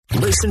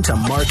Listen to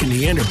Mark and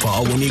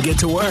Neanderpaul when you get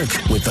to work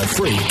with the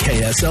free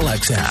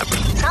KSLX app.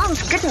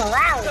 Sounds good and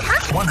loud,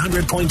 huh?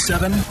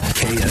 100.7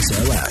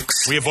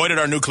 KSLX. We avoided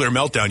our nuclear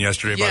meltdown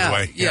yesterday, by the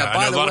way. Yeah,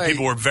 I know a lot of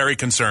people were very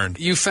concerned.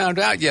 You found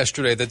out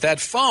yesterday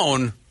that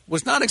phone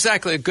was not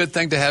exactly a good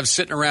thing to have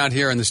sitting around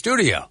here in the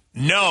studio.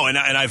 No, and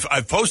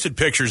I've posted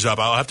pictures up.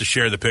 I'll have to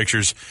share the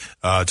pictures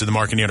to the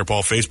Mark and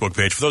Neanderpaul Facebook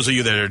page. For those of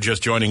you that are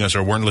just joining us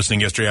or weren't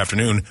listening yesterday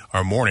afternoon,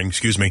 or morning,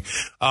 excuse me,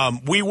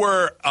 we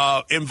were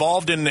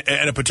involved in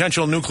a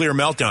potential nuclear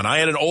meltdown. I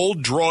had an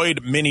old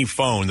Droid mini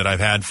phone that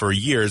I've had for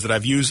years that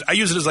I've used. I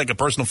use it as like a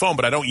personal phone,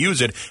 but I don't use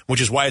it, which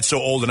is why it's so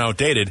old and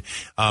outdated.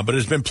 But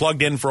it's been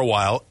plugged in for a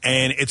while,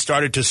 and it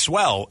started to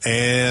swell.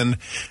 And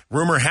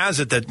rumor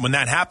has it that when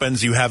that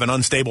happens, you have an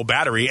unstable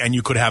battery, and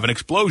you could have an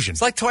explosion.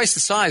 It's like twice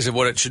the size of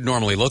what it should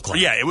normally look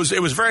like. Yeah, it was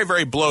very,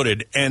 very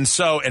bloated, and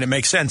it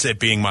makes sense, it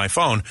being my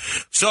phone.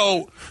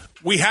 So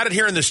we had it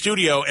here in the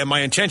studio, and my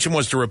intention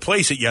was to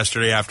replace it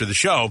yesterday after the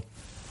show.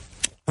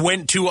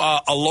 Went to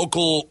a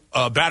local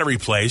battery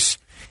place,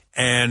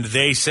 and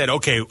they said,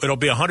 okay, it'll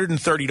be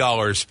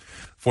 $130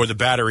 for the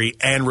battery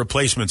and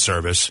replacement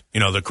service.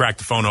 You know, they crack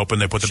the phone open,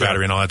 they put the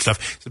battery and all that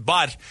stuff.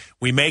 But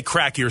we may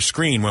crack your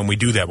screen when we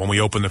do that, when we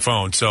open the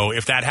phone. So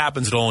if that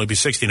happens, it'll only be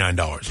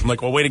 $69. I'm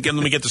like, well, wait again,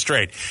 let me get this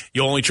straight.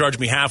 You'll only charge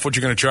me half what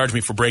you're going to charge me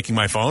for breaking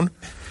my phone?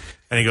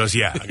 And he goes,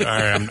 yeah, all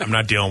right, I'm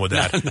not dealing with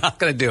that. I'm not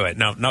going to do it.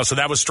 No, so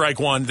that was strike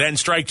one. Then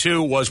strike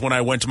two was when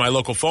I went to my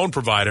local phone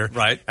provider.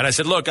 Right. And I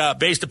said, look,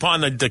 based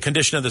upon the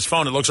condition of this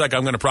phone, it looks like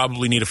I'm going to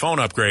probably need a phone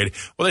upgrade.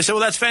 Well, they said,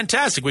 well, that's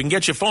fantastic. We can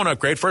get you a phone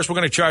upgrade. First, we're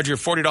going to charge you a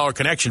 $40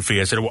 connection fee.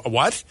 I said,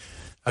 what?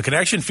 A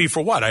connection fee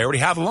for what? I already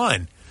have a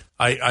line.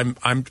 I'm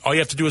all you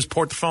have to do is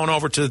port the phone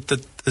over to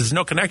there's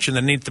no connection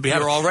that needs to be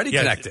You're already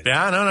connected.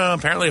 Yeah, no.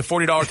 Apparently a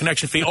 $40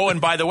 connection fee. Oh, and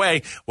by the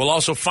way, we'll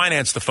also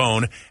finance the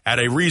phone at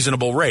a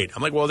reasonable rate.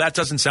 I'm like, well, that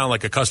doesn't sound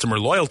like a customer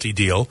loyalty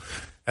deal.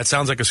 That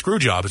sounds like a screw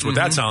job is what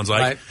that sounds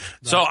like. Right.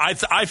 So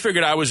I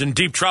figured I was in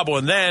deep trouble.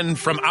 And then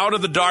from out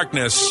of the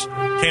darkness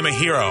came a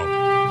hero.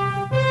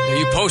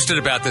 You posted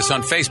about this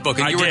on Facebook,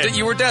 and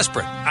you were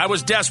desperate. I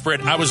was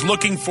desperate. I was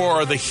looking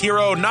for the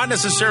hero, not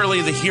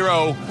necessarily the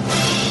hero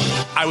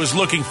I was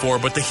looking for,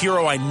 but the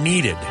hero I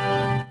needed.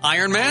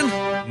 Iron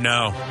Man?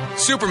 No.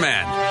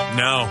 Superman?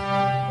 No.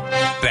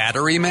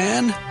 Battery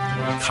Man?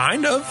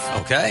 Kind of.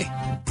 Okay.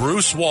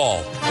 Bruce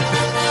Wall.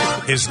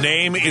 His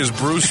name is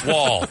Bruce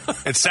Wall.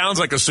 It sounds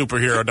like a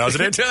superhero,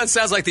 doesn't it? It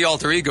sounds like the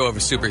alter ego of a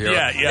superhero.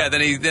 Yeah.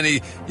 Then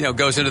he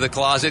goes into the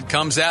closet,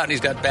 comes out, and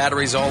he's got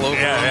batteries all over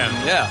him.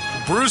 Yeah.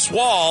 Bruce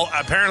Wall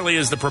apparently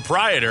is the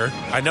proprietor.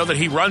 I know that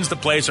he runs the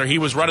place, or he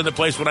was running the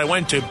place when I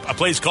went to a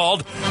place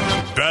called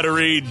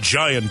Battery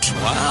Giant.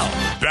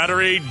 Wow.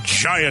 Battery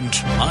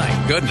Giant.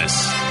 My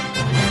goodness.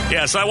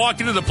 Yeah, so I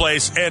walked into the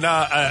place, and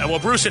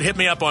Bruce had hit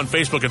me up on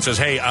Facebook and says,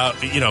 hey,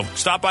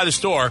 stop by the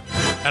store,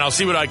 and I'll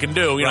see what I can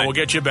do. We'll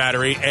get you a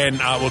battery, and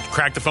we'll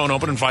crack the phone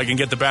open, and if I can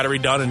get the battery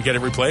done and get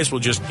it replaced,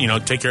 we'll just,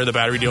 take care of the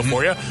battery deal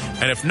for you.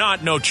 And if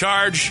not, no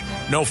charge,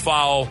 no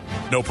foul,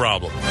 no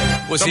problem.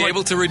 Was he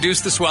able to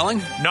reduce the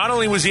swelling? Not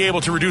only was he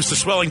able to reduce the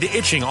swelling, the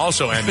itching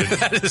also ended.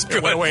 That is good.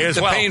 It went away as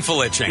well. well. The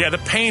painful itching. Yeah, the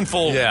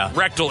painful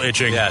rectal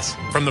itching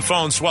from the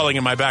phone swelling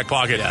in my back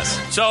pocket. Yes.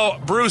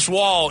 So Bruce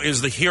Wall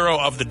is the hero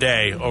of the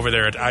day over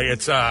there.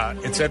 It's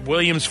at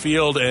Williams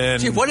Field.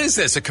 And gee, what is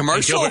this, a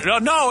commercial?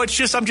 No, it's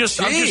just, I'm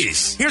just,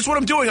 here's what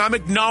I'm doing. I'm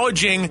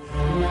acknowledging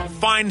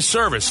fine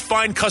service,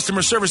 fine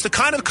customer service, the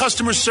kind of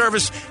customer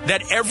service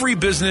that every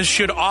business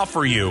should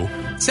offer you.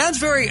 Sounds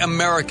very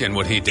American,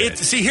 what he did.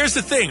 See, here's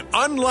the thing.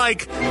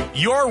 Unlike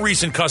your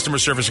recent customer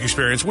service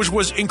experience, which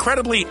was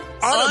incredibly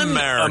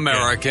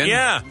un-American.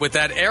 Yeah. With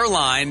that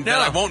airline that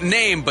I won't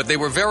name, but they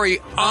were very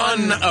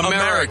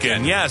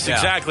un-American. Yes,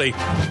 exactly.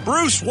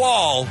 Bruce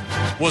Wall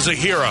was a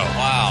hero.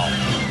 Wow.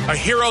 A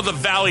hero the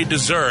Valley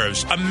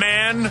deserves. A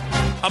man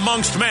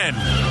amongst men.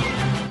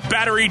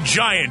 Battery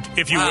Giant,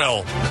 if you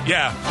will.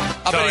 Yeah.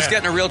 I bet he's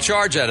getting a real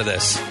charge out of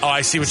this. Oh,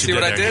 I see what you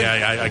did there. I did?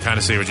 Yeah, I kind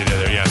of see what you did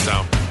there. Yeah, so.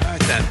 All right,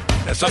 then.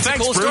 So that's thanks,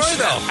 a cool Bruce. story,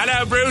 though.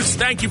 Hello, Bruce.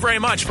 Thank you very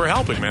much for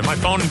helping, man. My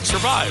phone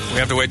survived. We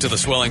have to wait till the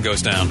swelling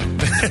goes down.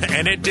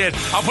 And it did.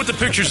 I'll put the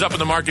pictures up on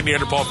the Mark and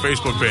Neanderpaul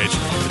Facebook page.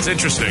 It's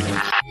interesting.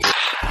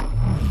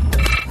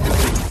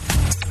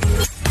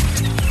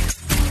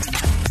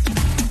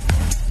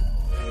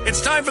 It's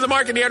time for the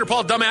Mark and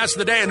Neanderpaul Dumbass of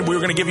the Day, and we're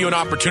going to give you an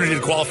opportunity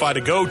to qualify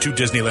to go to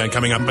Disneyland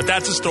coming up, but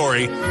that's a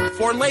story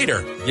for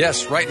later.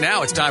 Yes, right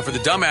now it's time for the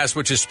Dumbass,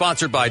 which is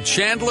sponsored by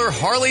Chandler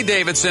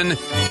Harley-Davidson.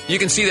 You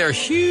can see their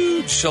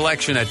huge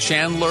selection at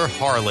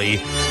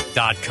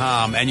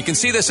chandlerharley.com, and you can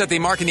see this at the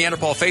Mark and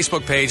Neanderpaul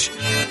Facebook page.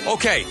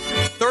 Okay,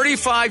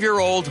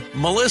 35-year-old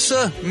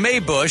Melissa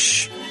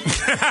Maybush,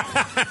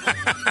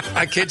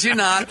 I kid you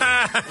not,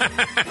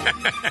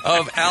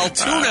 of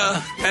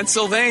Altoona,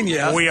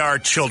 Pennsylvania. We are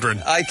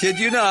children. I kid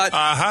you not.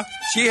 Uh-huh.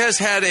 She has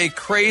had a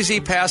crazy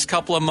past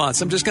couple of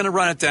months. I'm just going to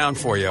run it down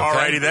for you, okay? All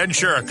righty then,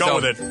 sure. Go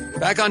with it.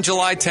 Back on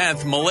July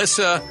 10th,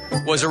 Melissa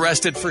was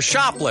arrested for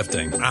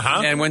shoplifting.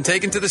 Uh-huh. And when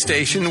taken to the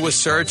station, was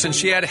searched, and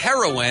she had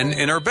heroin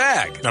in her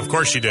bag. Of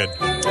course she did.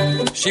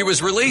 She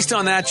was released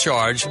on that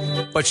charge,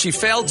 but she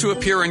failed to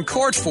appear in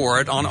court for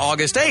it on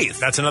August 8th.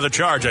 That's another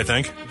charge, I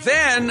think.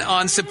 Then,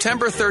 on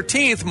September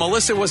 13th,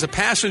 Melissa was a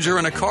passenger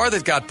in a car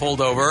that got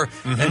pulled over,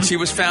 and she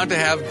was found to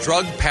have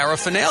drug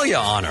paraphernalia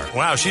on her.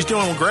 Wow, she's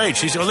doing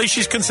great. At least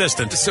she's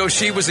consistent. So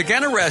she was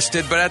again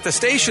arrested, but at the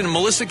station,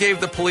 Melissa gave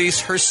the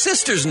police her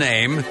sister's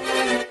name,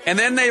 and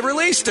then they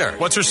released her.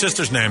 What's her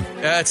sister's name?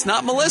 It's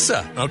not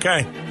Melissa.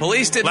 Okay.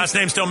 Police didn't... Last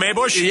name still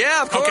Maybush?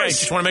 Yeah, of course. Okay,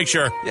 just want to make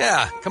sure.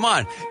 Yeah, come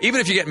on. Even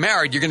if you get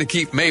married, you're going to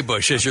keep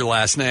Maybush as your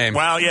last name.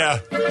 Wow, yeah.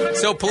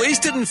 So police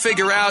didn't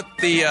figure out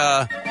the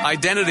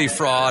identity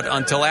fraud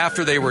until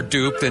after they were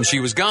duped and she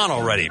was gone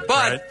already.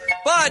 But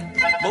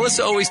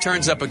Melissa always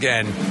turns up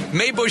again.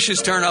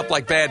 Maybushes turn up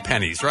like bad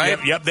pennies, right?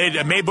 Yep.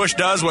 Maybush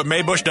does what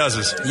Maybush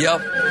does.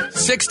 Yep.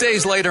 6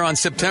 days later, on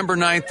September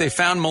 9th, they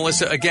found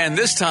Melissa again,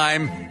 this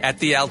time at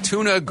the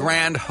Altoona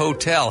Grand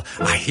Hotel.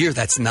 I hear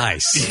that's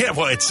nice. Yeah,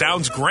 well, it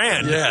sounds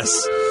grand.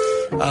 Yes.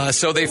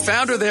 So they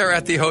found her there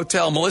at the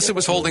hotel. Melissa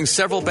was holding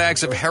several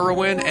bags of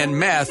heroin and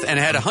meth and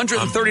had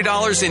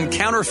 $130 in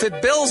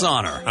counterfeit bills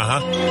on her.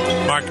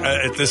 Mark,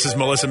 this is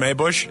Melissa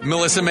Maybush?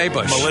 Melissa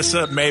Maybush.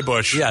 Melissa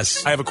Maybush.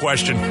 Yes. I have a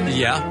question.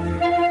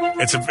 Yeah?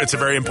 It's a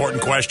very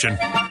important question.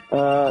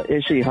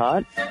 Is she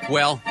hot?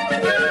 Well,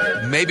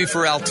 maybe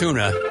for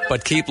Altoona,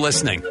 but keep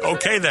listening.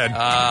 Okay, then.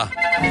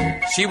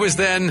 She was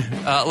then,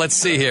 let's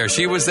see here.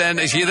 She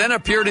then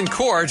appeared in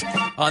court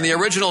on the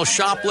original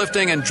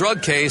shoplifting and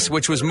drug case,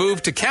 which was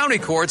moved to county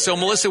court, so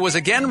Melissa was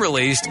again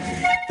released.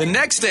 The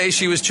next day,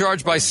 she was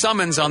charged by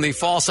summons on the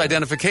false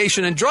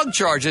identification and drug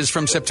charges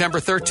from September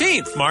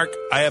 13th. Mark,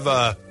 I have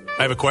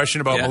a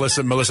question about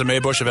Melissa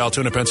Maybush of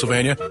Altoona,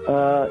 Pennsylvania.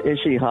 Is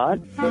she hot?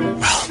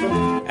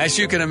 Well, as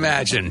you can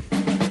imagine,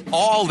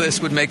 all this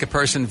would make a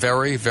person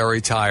very, very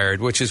tired,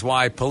 which is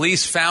why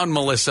police found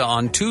Melissa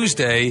on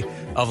Tuesday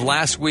of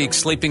last week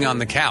sleeping on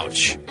the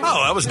couch.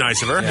 Oh, that was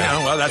nice of her.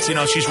 Yeah, well, that's,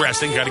 she's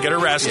resting. Got to get her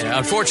rest. Yeah,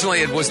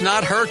 unfortunately, it was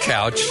not her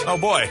couch. Oh,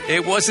 boy.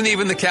 It wasn't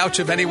even the couch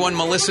of anyone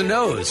Melissa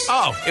knows.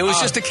 Oh. It was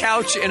just a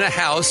couch in a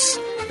house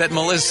that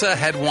Melissa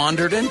had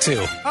wandered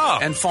into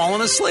and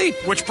fallen asleep.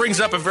 Which brings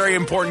up a very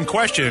important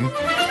question.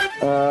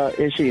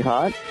 Is she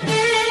hot?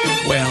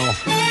 Well,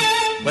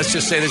 let's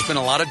just say there's been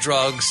a lot of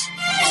drugs,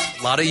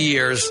 a lot of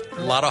years,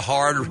 a lot of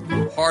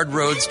hard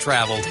roads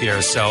traveled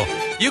here. So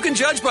you can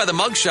judge by the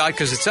mugshot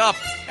because it's up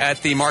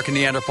at the Mark and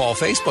Neanderpaul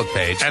Facebook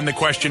page. And the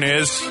question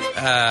is?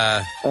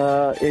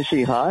 Is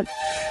she hot?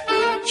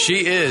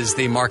 She is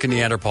the Mark and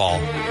Neanderpaul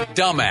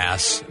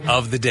dumbass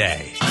of the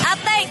day. I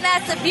think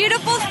that's a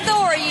beautiful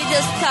story you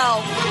just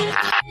told.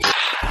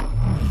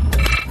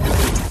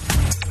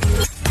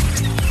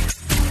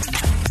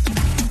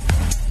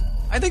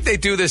 I think they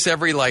do this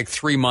every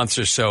 3 months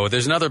or so.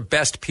 There's another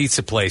best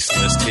pizza place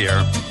list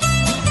here.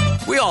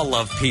 We all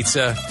love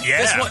pizza.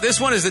 Yeah. This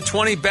one is the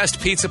 20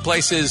 best pizza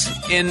places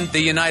in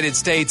the United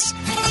States.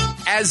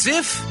 As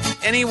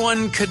if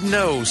anyone could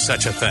know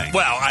such a thing.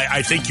 Well,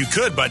 I think you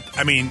could, but,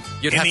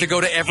 You'd have to go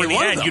to every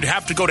one of them. You'd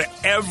have to go to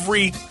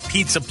every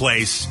pizza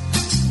place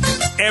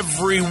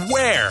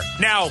everywhere.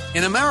 Now,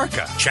 in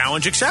America.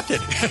 Challenge accepted.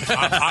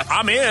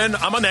 I'm in.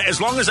 I'm on that. As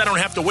long as I don't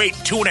have to wait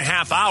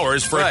 2.5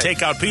 hours for a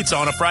takeout pizza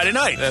on a Friday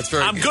night.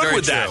 I'm good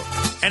with that.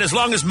 And as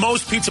long as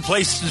most pizza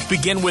places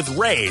begin with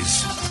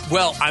Ray's,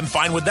 well, I'm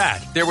fine with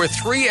that. There were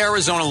 3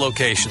 Arizona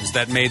locations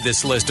that made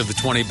this list of the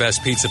 20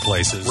 best pizza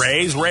places.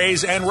 Ray's,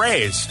 and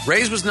Ray's.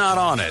 Ray's was not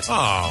on it.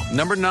 Oh.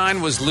 Number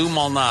 9 was Lou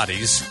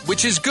Malnati's,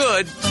 which is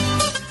good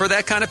for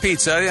that kind of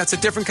pizza. That's a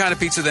different kind of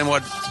pizza than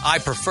what I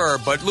prefer,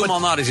 but Lou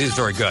Malnati's is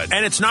very good.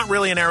 And it's not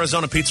really an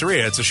Arizona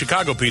pizzeria. It's a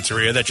Chicago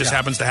pizzeria that just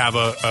happens to have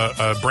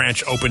a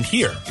branch opened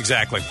here.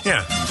 Exactly.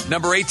 Yeah.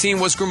 Number 18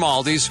 was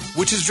Grimaldi's,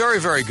 which is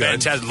very, very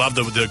good. Fantastic. Love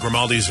the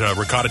Grimaldi's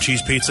ricotta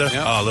cheese pizza.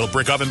 Yeah. A little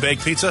brick oven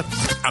baked pizza.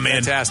 I'm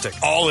Fantastic. in.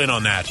 All in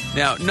on that.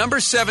 Now, number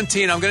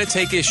 17, I'm going to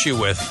take issue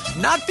with.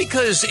 Not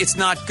because it's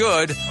not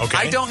good. Okay.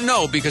 I don't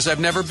know because I've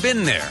never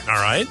been there. All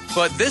right.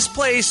 But this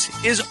place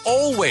is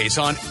always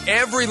on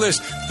every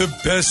list. The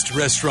best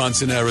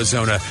restaurants in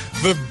Arizona.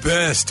 The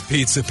best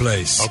pizza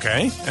place.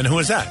 Okay. And who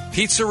is that?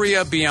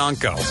 Pizzeria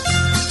Bianco.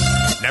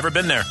 Never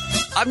been there.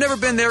 I've never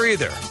been there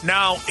either.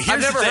 Now, here's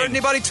I've never the thing. heard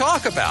anybody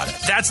talk about it.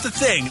 That's the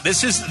thing.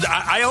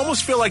 I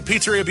almost feel like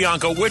Pizzeria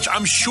Bianco, which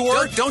I'm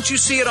sure... Don't you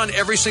see it on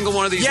every single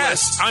one of these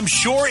lists? Yes, I'm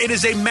sure it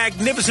is a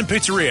magnificent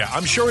pizzeria.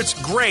 I'm sure it's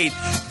great.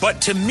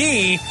 But to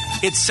me,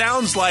 it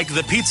sounds like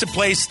the pizza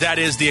place that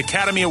is the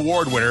Academy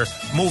Award winner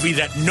movie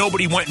that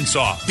nobody went and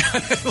saw.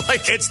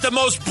 It's the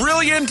most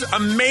brilliant,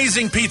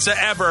 amazing pizza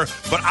ever,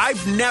 but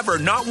I've never,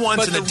 not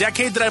once in the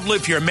decade that I've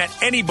lived here, met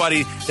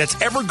anybody that's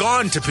ever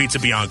gone to Pizza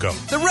Bianco.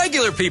 The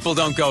regular people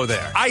don't go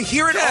there. I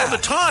hear it all the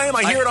time.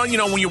 I hear it on,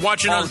 when you're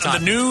watching on the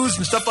news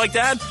and stuff like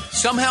that.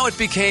 Somehow it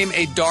became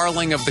a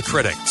darling of the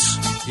critics.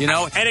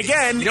 And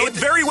again, it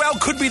very well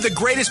could be the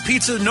greatest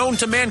pizza known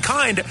to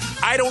mankind.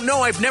 I don't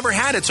know. I've never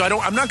had it, so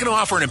I'm not going to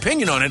offer an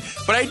opinion on it.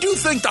 But I do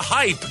think the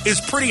hype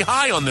is pretty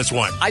high on this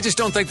one. I just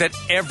don't think that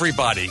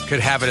everybody could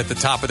have it at the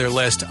top of their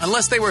list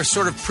unless they were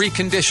sort of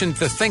preconditioned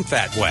to think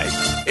that way.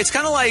 It's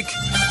kind of like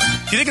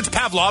Do you think it's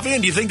Pavlovian?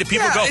 Do you think that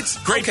people go,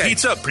 great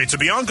pizza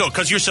Bianco,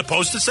 because you're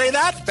supposed to say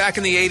that? Back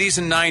in the 80s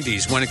and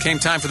 90s, when it came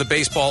time for the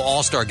baseball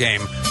all-star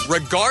game,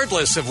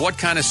 regardless of what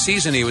kind of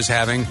season he was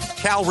having,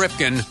 Cal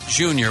Ripken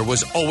Jr.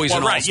 was always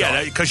an all-star.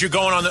 Yeah, because you're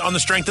going on the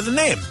strength of the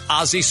name.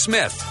 Ozzie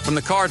Smith from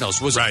the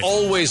Cardinals was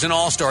always an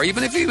all-star,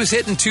 even if he was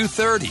hitting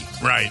 230.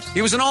 Right.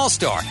 He was an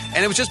all-star.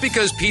 And it was just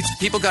because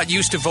people got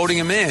used to voting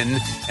him in,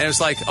 and it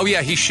was like, oh,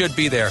 yeah, he should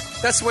be there.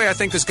 That's the way I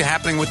think this is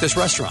happening with this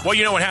restaurant. Well,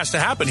 you know what has to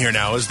happen here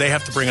now is they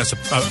have to bring us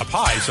a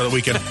pie so that we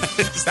can...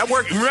 that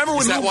work. Remember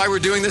when... Is that why we're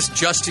doing this,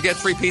 just to get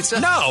free pizza?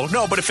 No,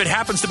 but if it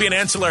happens to be an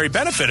ancillary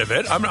benefit of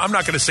it, I'm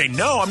not going to say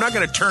no. I'm not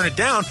going to turn it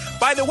down.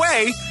 By the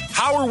way,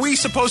 how are we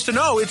supposed to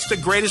know it's the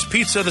greatest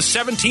pizza, the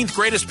 17th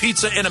greatest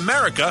pizza in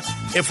America,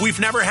 if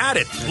we've never had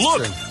it? That's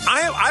Look, true.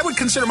 I would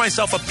consider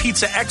myself a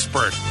pizza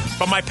expert,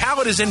 but my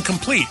palate is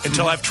incomplete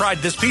until I've tried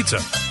this pizza.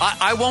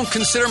 I won't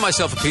consider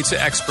myself a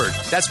pizza expert.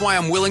 That's why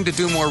I'm willing to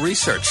do more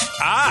research.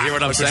 You hear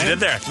what I'm saying? You did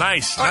there.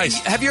 Nice.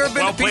 Have you ever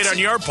been well to played on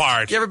your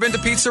part. You ever been to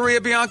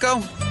Pizzeria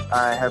Bianco?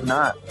 I have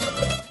not.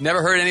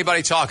 Never heard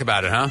anybody talk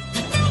about it, huh?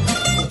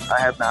 I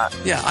have not.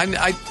 Yeah,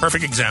 I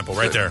perfect example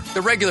right there.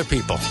 The regular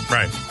people.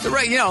 Right.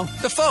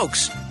 The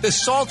folks, the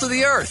salt of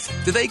the earth.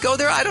 Do they go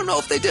there? I don't know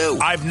if they do.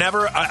 I've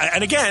never,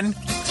 and again,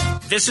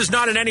 this is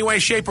not in any way,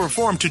 shape, or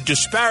form to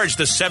disparage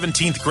the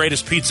 17th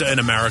greatest pizza in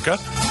America.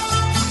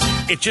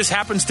 It just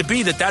happens to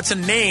be that's a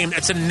name.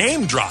 It's a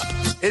name drop.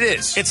 It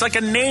is. It's like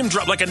a name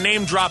drop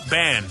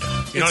band.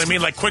 You know what I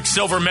mean? Like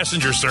Quicksilver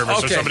Messenger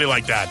Service or somebody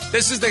like that.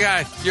 This is the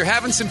guy. You're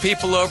having some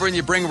people over and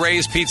you bring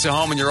Ray's Pizza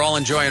home and you're all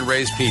enjoying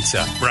Ray's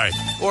Pizza. Right.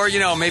 Or,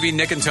 maybe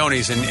Nick and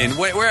Tony's in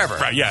wherever.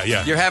 Right,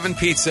 yeah. You're having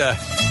pizza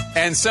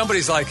and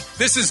somebody's like,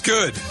 this is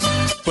good.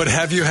 But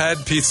have you had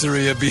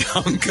Pizzeria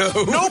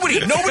Bianco?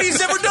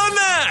 Nobody's ever done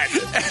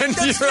that. And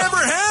that's never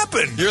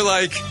happened. You're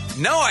like,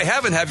 no, I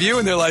haven't. Have you?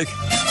 And they're like,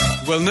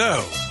 well,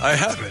 no, I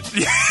haven't.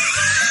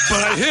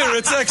 But I hear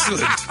it's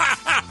excellent.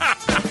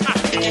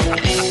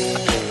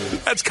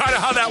 That's kind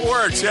of how that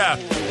works, yeah.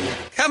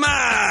 Come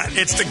on!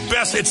 It's the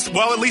best.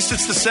 At least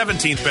it's the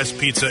 17th best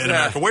pizza in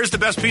America. Where's the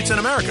best pizza in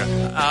America?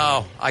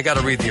 Oh, I got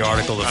to read the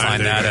article to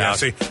find that out.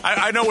 See,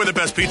 I know where the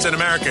best pizza in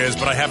America is,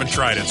 but I haven't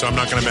tried it, so I'm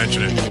not going to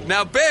mention it.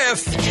 Now,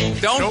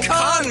 Biff, don't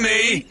con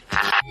me.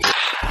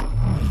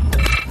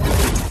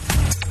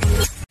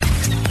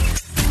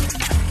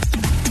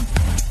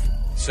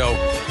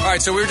 All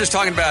right, so we were just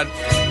talking about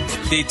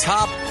the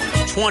top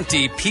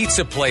 20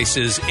 pizza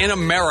places in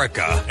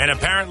America. And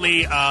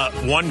apparently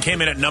one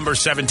came in at number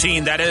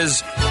 17. That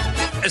is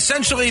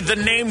essentially the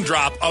name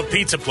drop of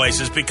pizza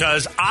places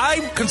because I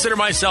consider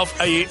myself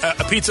a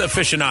pizza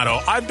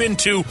aficionado. I've been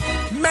to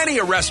many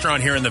a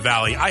restaurant here in the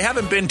Valley. I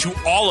haven't been to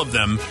all of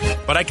them,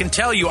 but I can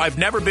tell you I've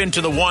never been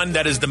to the one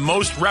that is the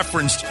most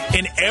referenced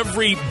in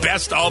every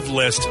best of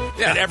list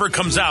that ever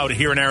comes out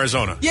here in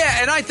Arizona.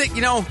 Yeah, and I think,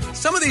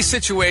 some of these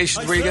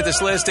situations where you get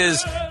this list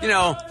is,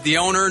 the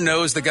owner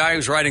knows the guy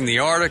who's writing the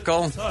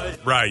article.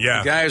 Right, yeah.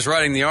 The guy who's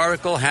writing the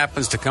article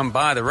happens to come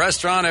by the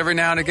restaurant every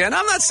now and again.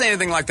 I'm not saying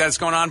anything like that's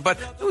going on, but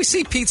we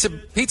see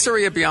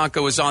Pizzeria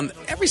Bianco is on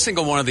every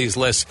single one of these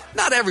lists.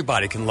 Not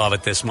everybody can love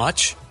it this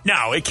much.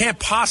 No, it can't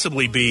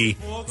possibly be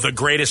the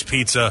greatest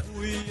pizza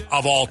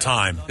of all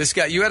time. This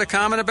guy, you had a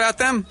comment about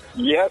them?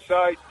 Yes,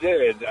 I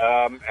did.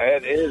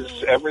 It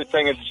is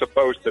everything it's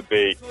supposed to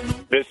be.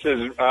 This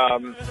is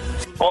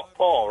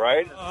Paul,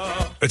 right?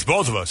 It's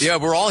both of us. Yeah,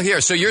 we're all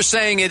here. So you're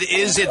saying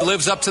it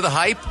lives up to the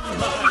hype?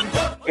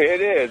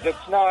 It is.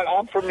 It's not.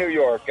 I'm from New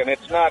York, and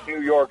it's not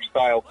New York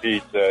style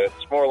pizza.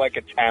 It's more like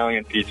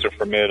Italian pizza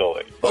from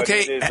Italy. But okay,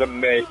 it is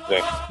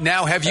amazing.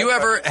 Now, have you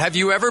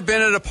ever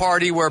been at a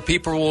party where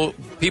people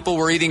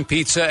were eating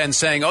pizza and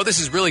saying, "Oh, this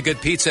is really good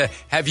pizza"?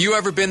 Have you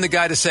ever been the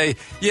guy to say,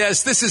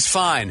 "Yes, this is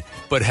fine,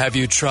 but have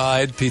you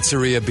tried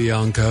Pizzeria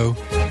Bianco"?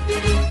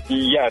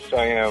 Yes,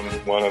 I am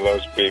one of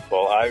those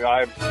people.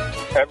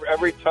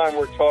 Every time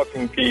we're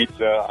talking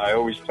pizza, I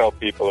always tell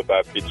people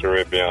about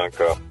Pizzeria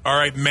Bianco. All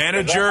right,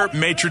 manager,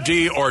 maitre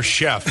d', or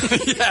chef?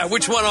 Yeah,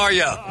 which one are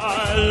you?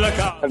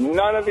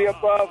 None of the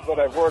above, but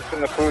I've worked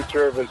in the food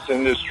service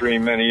industry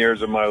many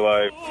years of my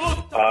life.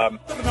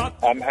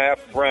 I'm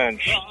half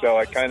French, so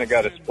I kind of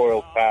got a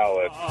spoiled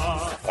palate.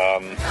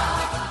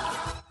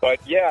 But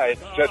yeah,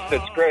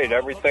 it's great.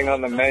 Everything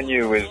on the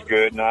menu is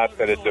good. Not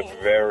that it's a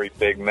very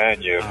big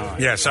menu.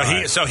 Yeah, so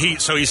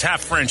he's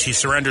half French. He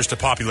surrenders to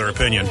popular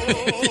opinion.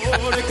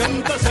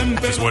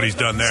 That's what he's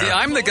done there. See,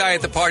 I'm the guy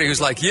at the party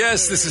who's like,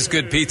 "Yes, this is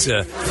good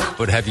pizza,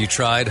 but have you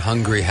tried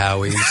Hungry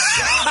Howie's?"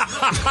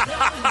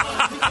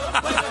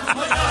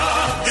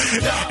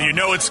 You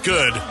know it's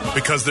good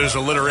because there's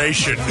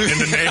alliteration in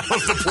the name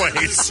of the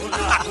place.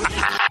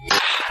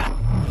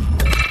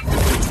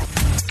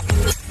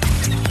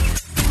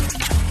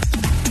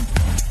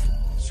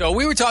 So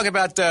we were talking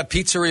about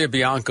Pizzeria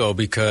Bianco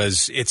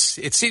because it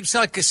seems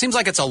like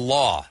it's a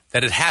law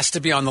that it has to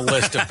be on the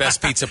list of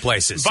best pizza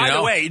places. By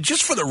the way,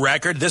 just for the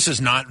record, this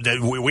is not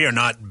we are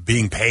not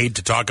being paid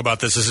to talk about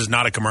this. This is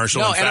not a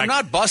commercial. No, in fact, I'm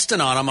not busting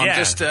on them. I'm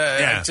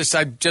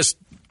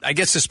I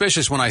get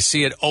suspicious when I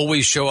see it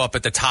always show up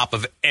at the top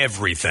of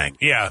everything.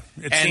 Yeah,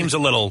 it seems a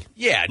little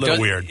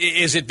weird.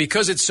 Is it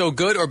because it's so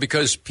good, or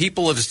because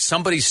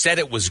somebody said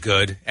it was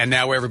good, and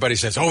now everybody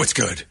says, "Oh, it's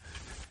good"?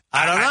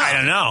 I don't know. I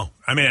don't know.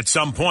 I mean, at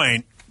some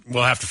point,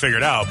 we'll have to figure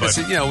it out. But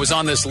it was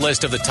on this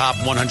list of the top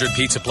 100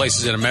 pizza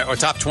places in America, or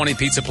top 20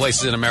 pizza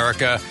places in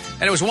America,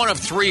 and it was one of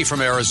 3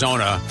 from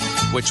Arizona,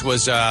 which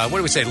was what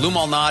do we say, Lou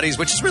Malnati's,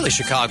 which is really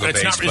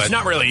Chicago-based. It's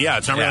not really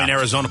an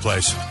Arizona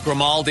place.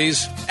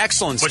 Grimaldi's,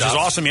 excellent stuff, which is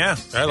awesome. Yeah,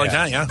 I like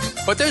that. Yeah,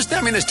 but there's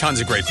tons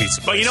of great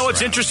pizza places. But you know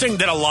what's interesting?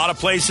 That a lot of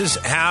places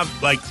have,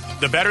 like,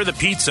 the better the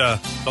pizza,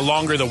 the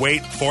longer the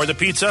wait for the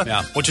pizza.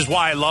 Yeah. Which is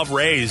why I love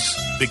Ray's,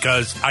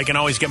 because I can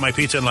always get my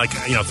pizza in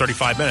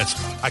 35 minutes.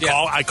 I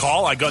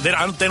call, I go. They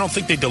don't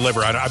think they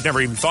deliver. I've never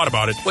even thought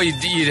about it. Well,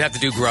 you'd have to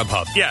do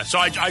Grubhub. Yeah, so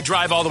I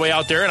drive all the way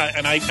out there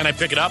and I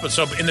pick it up. And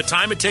so in the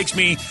time it takes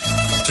me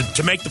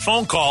to make the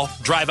phone call,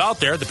 drive out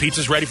there, the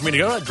pizza's ready for me to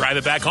go. I drive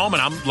it back home,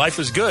 and life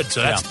is good.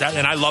 So that's that.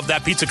 And I love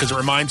that pizza because it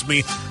reminds me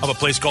of a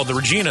place called the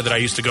Regina that I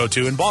used to go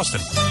to in Boston.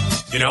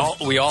 You know,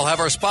 we all have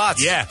our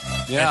spots. Yeah.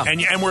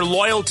 And we're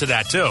loyal to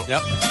that too.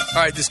 Yep.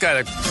 All right, this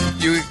guy,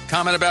 you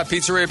comment about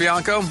Pizzeria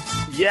Bianco?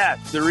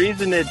 Yes, the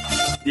reason it's,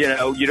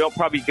 you don't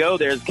probably go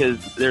there is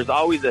because there's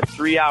always a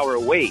 3-hour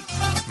wait.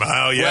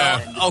 Oh,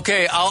 yeah. Well,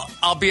 okay,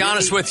 I'll be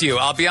honest with you.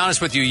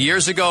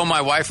 Years ago,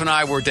 my wife and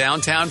I were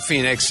downtown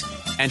Phoenix,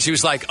 and she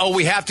was like, "Oh,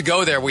 we have to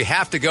go there. We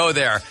have to go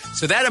there."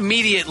 So that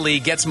immediately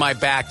gets my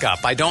back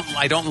up. I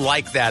don't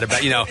like that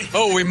about,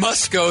 oh, we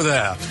must go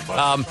there.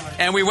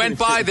 And we went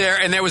by there,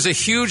 and there was a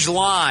huge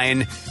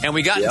line, and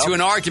we got into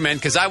an argument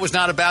because I was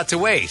not about to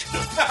wait.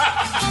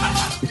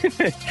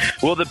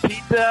 Well, the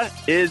pizza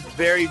is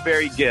very,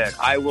 very good.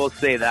 I will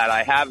say that.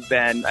 I've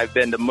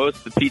been to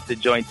most of the pizza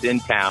joints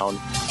in town.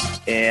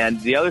 And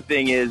the other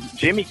thing is,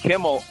 Jimmy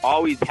Kimmel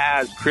always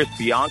has Chris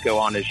Bianco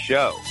on his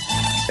show.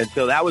 And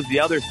so that was the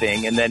other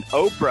thing. And then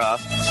Oprah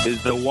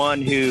is the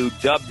one who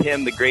dubbed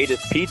him the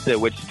greatest pizza,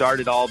 which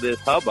started all this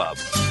hubbub.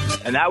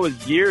 And that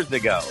was years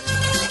ago.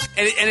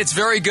 And it's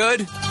very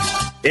good?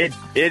 It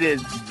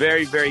is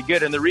very, very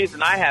good. And the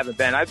reason I haven't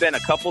been, I've been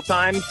a couple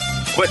times,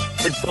 but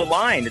it's the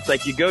line. It's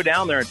like you go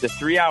down there, it's a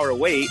 3-hour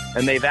wait,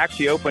 and they've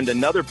actually opened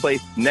another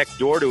place next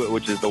door to it,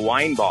 which is the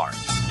wine bar.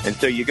 And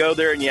so you go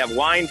there and you have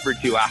wine for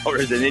 2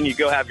 hours, and then you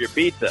go have your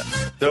pizza.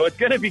 So it's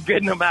going to be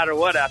good no matter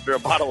what after a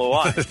bottle of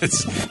wine.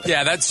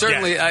 That's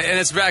certainly, and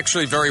it's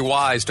actually very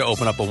wise to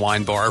open up a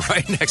wine bar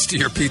right next to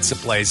your pizza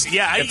place.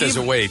 Yeah, if there's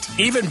a wait.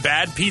 Even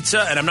bad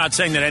pizza, and I'm not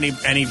saying that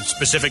any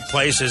specific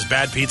place is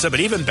bad pizza, but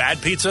even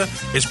bad pizza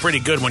is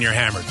pretty good when you're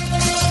hammered.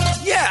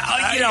 Yeah,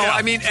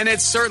 I mean, and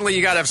it's certainly,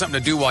 you got to have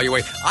something to do while you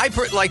wait.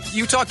 Like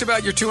you talked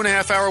about your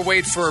 2.5-hour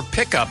wait for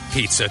pickup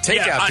pizza,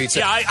 takeout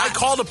pizza. I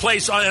called a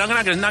place, and I'm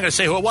not going to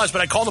say who it was,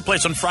 but I called a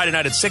place on Friday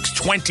night at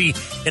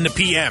 6:20 in the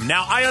p.m.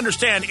 Now, I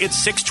understand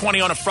it's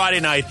 6:20 on a Friday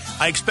night.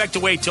 I expect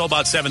to wait till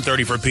about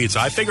 7:30 for pizza.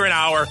 I figure an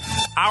hour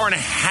and a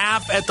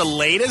half at the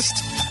latest,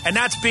 and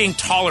that's being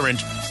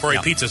tolerant for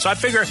a pizza. So I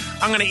figure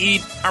I'm going to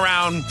eat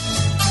around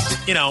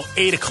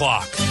 8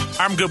 o'clock.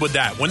 I'm good with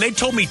that. When they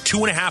told me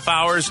 2.5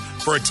 hours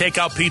for a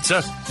takeout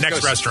pizza,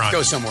 next restaurant.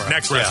 Go somewhere else.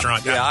 Next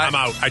restaurant. Yeah, I'm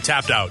out. I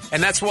tapped out.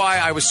 And that's why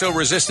I was so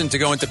resistant to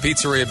going to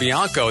Pizzeria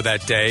Bianco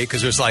that day,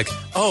 because it was like,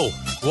 oh,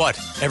 what?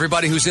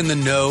 Everybody who's in the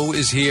know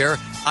is here?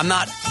 I'm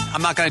not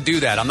going to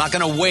do that. I'm not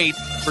going to wait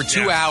for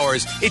 2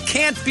 hours. It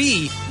can't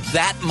be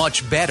that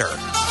much better.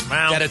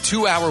 Well, that a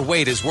 2-hour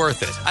wait is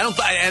worth it.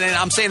 And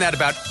I'm saying that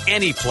about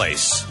any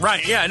place.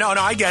 Right? Yeah. No.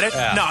 I get it.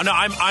 Yeah. No.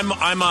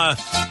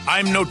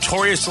 I'm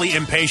notoriously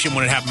impatient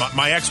when it happens.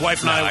 My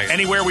ex-wife and I,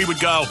 anywhere we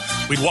would go,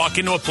 we'd walk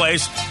into a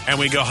place and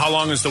we'd go, "How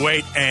long is the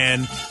wait?"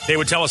 And they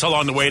would tell us how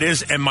long the wait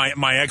is, and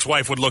my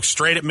ex-wife would look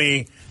straight at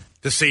me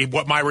to see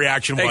what my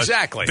reaction was.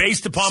 Exactly.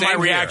 Based upon my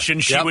reaction,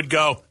 she would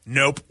go,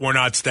 "Nope, we're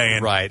not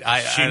staying." Right.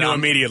 She knew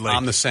immediately.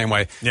 I'm the same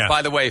way. Yeah.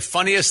 By the way,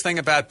 funniest thing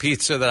about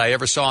pizza that I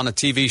ever saw on a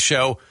TV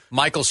show,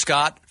 Michael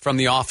Scott from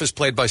The Office,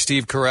 played by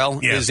Steve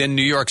Carell, is in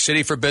New York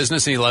City for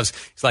business, and he's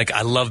like,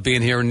 "I love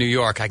being here in New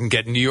York. I can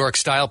get New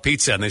York-style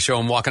pizza." And they show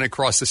him walking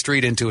across the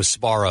street into a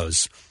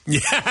Sbarro's.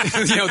 Yeah.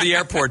 The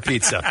airport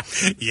pizza.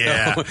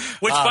 Yeah. So,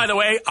 which, by the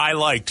way, I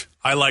liked.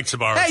 I liked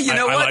Sbarro's. Hey, you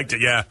know what? I liked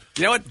it, yeah.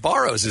 You know what?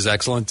 Barro's is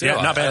excellent, too.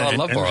 Yeah, not bad. I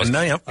love Barro's.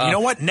 You know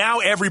what? Now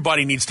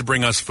everybody needs to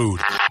bring us food.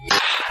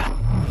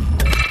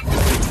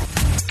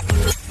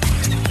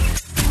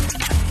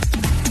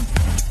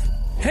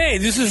 Hey,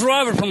 this is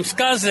Robert from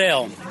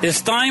Scottsdale.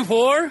 It's time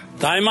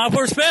out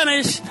for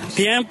Spanish.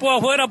 Tiempo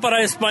afuera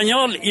para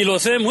español, y lo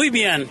sé muy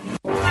bien.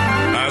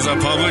 As a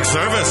public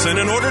service, and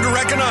in order to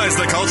recognize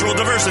the cultural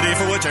diversity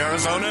for which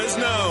Arizona is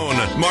known,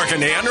 Mark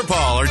and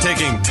Neanderpaul are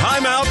taking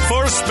time out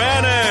for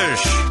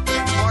Spanish.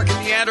 Mark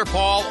and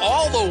Neanderpaul,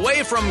 all the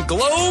way from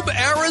Globe,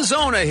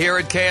 Arizona, here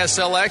at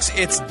KSLX.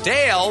 It's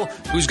Dale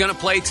who's going to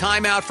play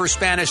Time Out for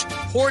Spanish.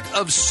 Port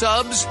of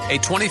Subs, a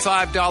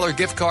 $25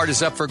 gift card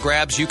is up for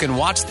grabs. You can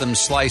watch them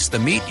slice the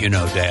meat,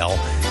 Dale.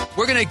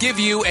 We're going to give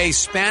you a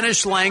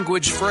Spanish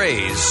language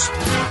phrase,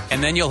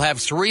 and then you'll have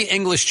 3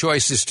 English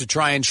choices to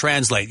try and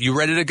translate. You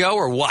ready to go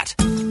or what?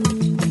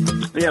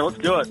 Yeah, let's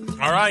do it.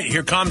 All right,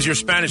 here comes your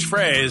Spanish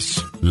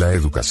phrase. La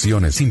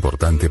educación es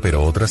importante,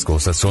 pero otras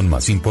cosas son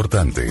más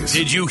importantes.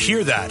 Did you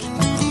hear that?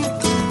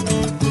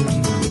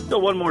 Go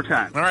one more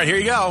time. All right, here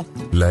you go.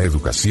 La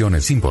educación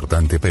es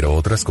importante, pero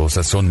otras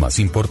cosas son más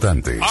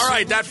importantes. All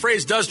right, that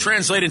phrase does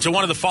translate into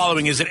one of the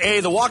following. Is it A,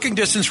 the walking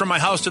distance from my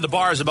house to the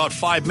bar is about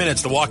 5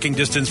 minutes. The walking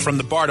distance from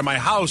the bar to my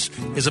house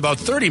is about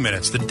 30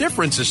 minutes. The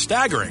difference is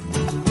staggering.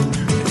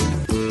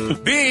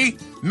 B,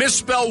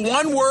 misspell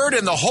one word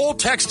and the whole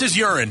text is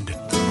urined.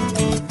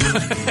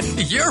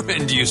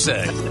 Urined, you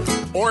say?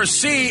 Or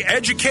C,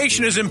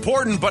 education is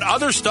important, but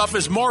other stuff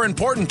is more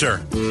importanter.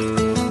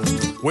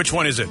 Which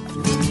one is it?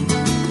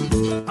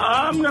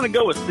 I'm going to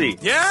go with C.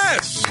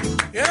 Yes.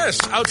 Yes.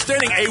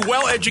 Outstanding. A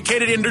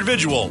well-educated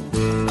individual.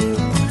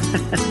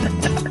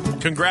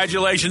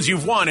 Congratulations.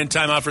 You've won in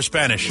Time Out for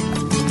Spanish.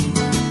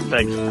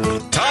 Thanks.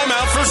 Time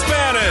Out for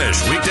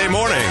Spanish. Weekday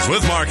mornings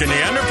with Mark and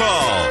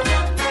Neanderpaul.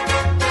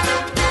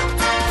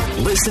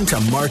 Listen to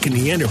Mark and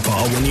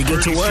Neanderpaul when you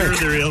get to work.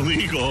 Sure they're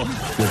illegal.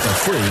 With the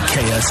free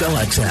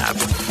KSLX app.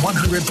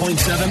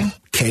 100.7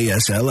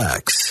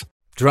 KSLX.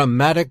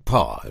 Dramatic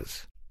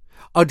pause.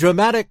 A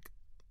dramatic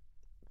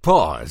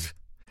pause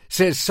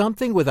says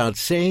something without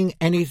saying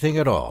anything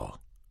at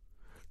all.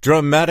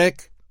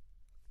 Dramatic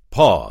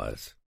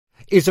pause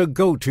is a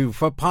go-to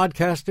for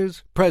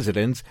podcasters,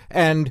 presidents,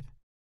 and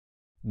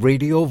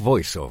radio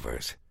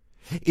voiceovers.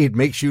 It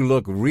makes you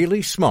look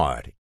really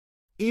smart,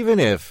 even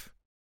if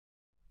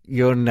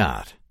you're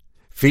not.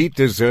 Feet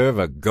deserve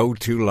a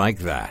go-to like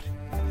that.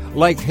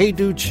 Like Hey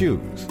Dude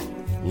shoes.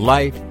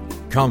 Light,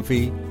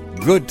 comfy,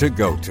 good to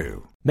go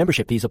to.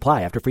 Membership fees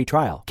apply after free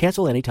trial.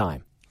 Cancel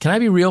anytime. Can I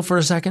be real for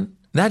a second?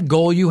 That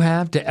goal you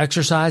have to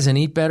exercise and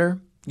eat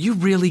better, you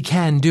really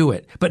can do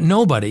it. But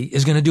nobody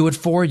is going to do it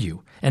for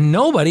you. And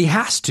nobody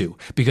has to,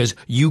 because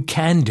you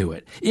can do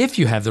it if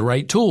you have the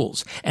right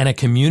tools and a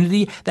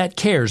community that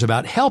cares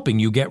about helping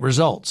you get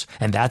results.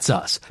 And that's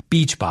us,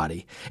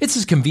 Beachbody. It's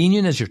as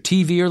convenient as your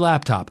TV or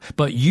laptop,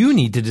 but you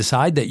need to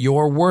decide that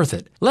you're worth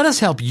it. Let us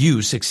help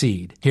you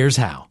succeed. Here's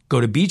how.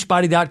 Go to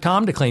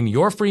beachbody.com to claim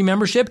your free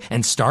membership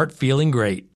and start feeling great.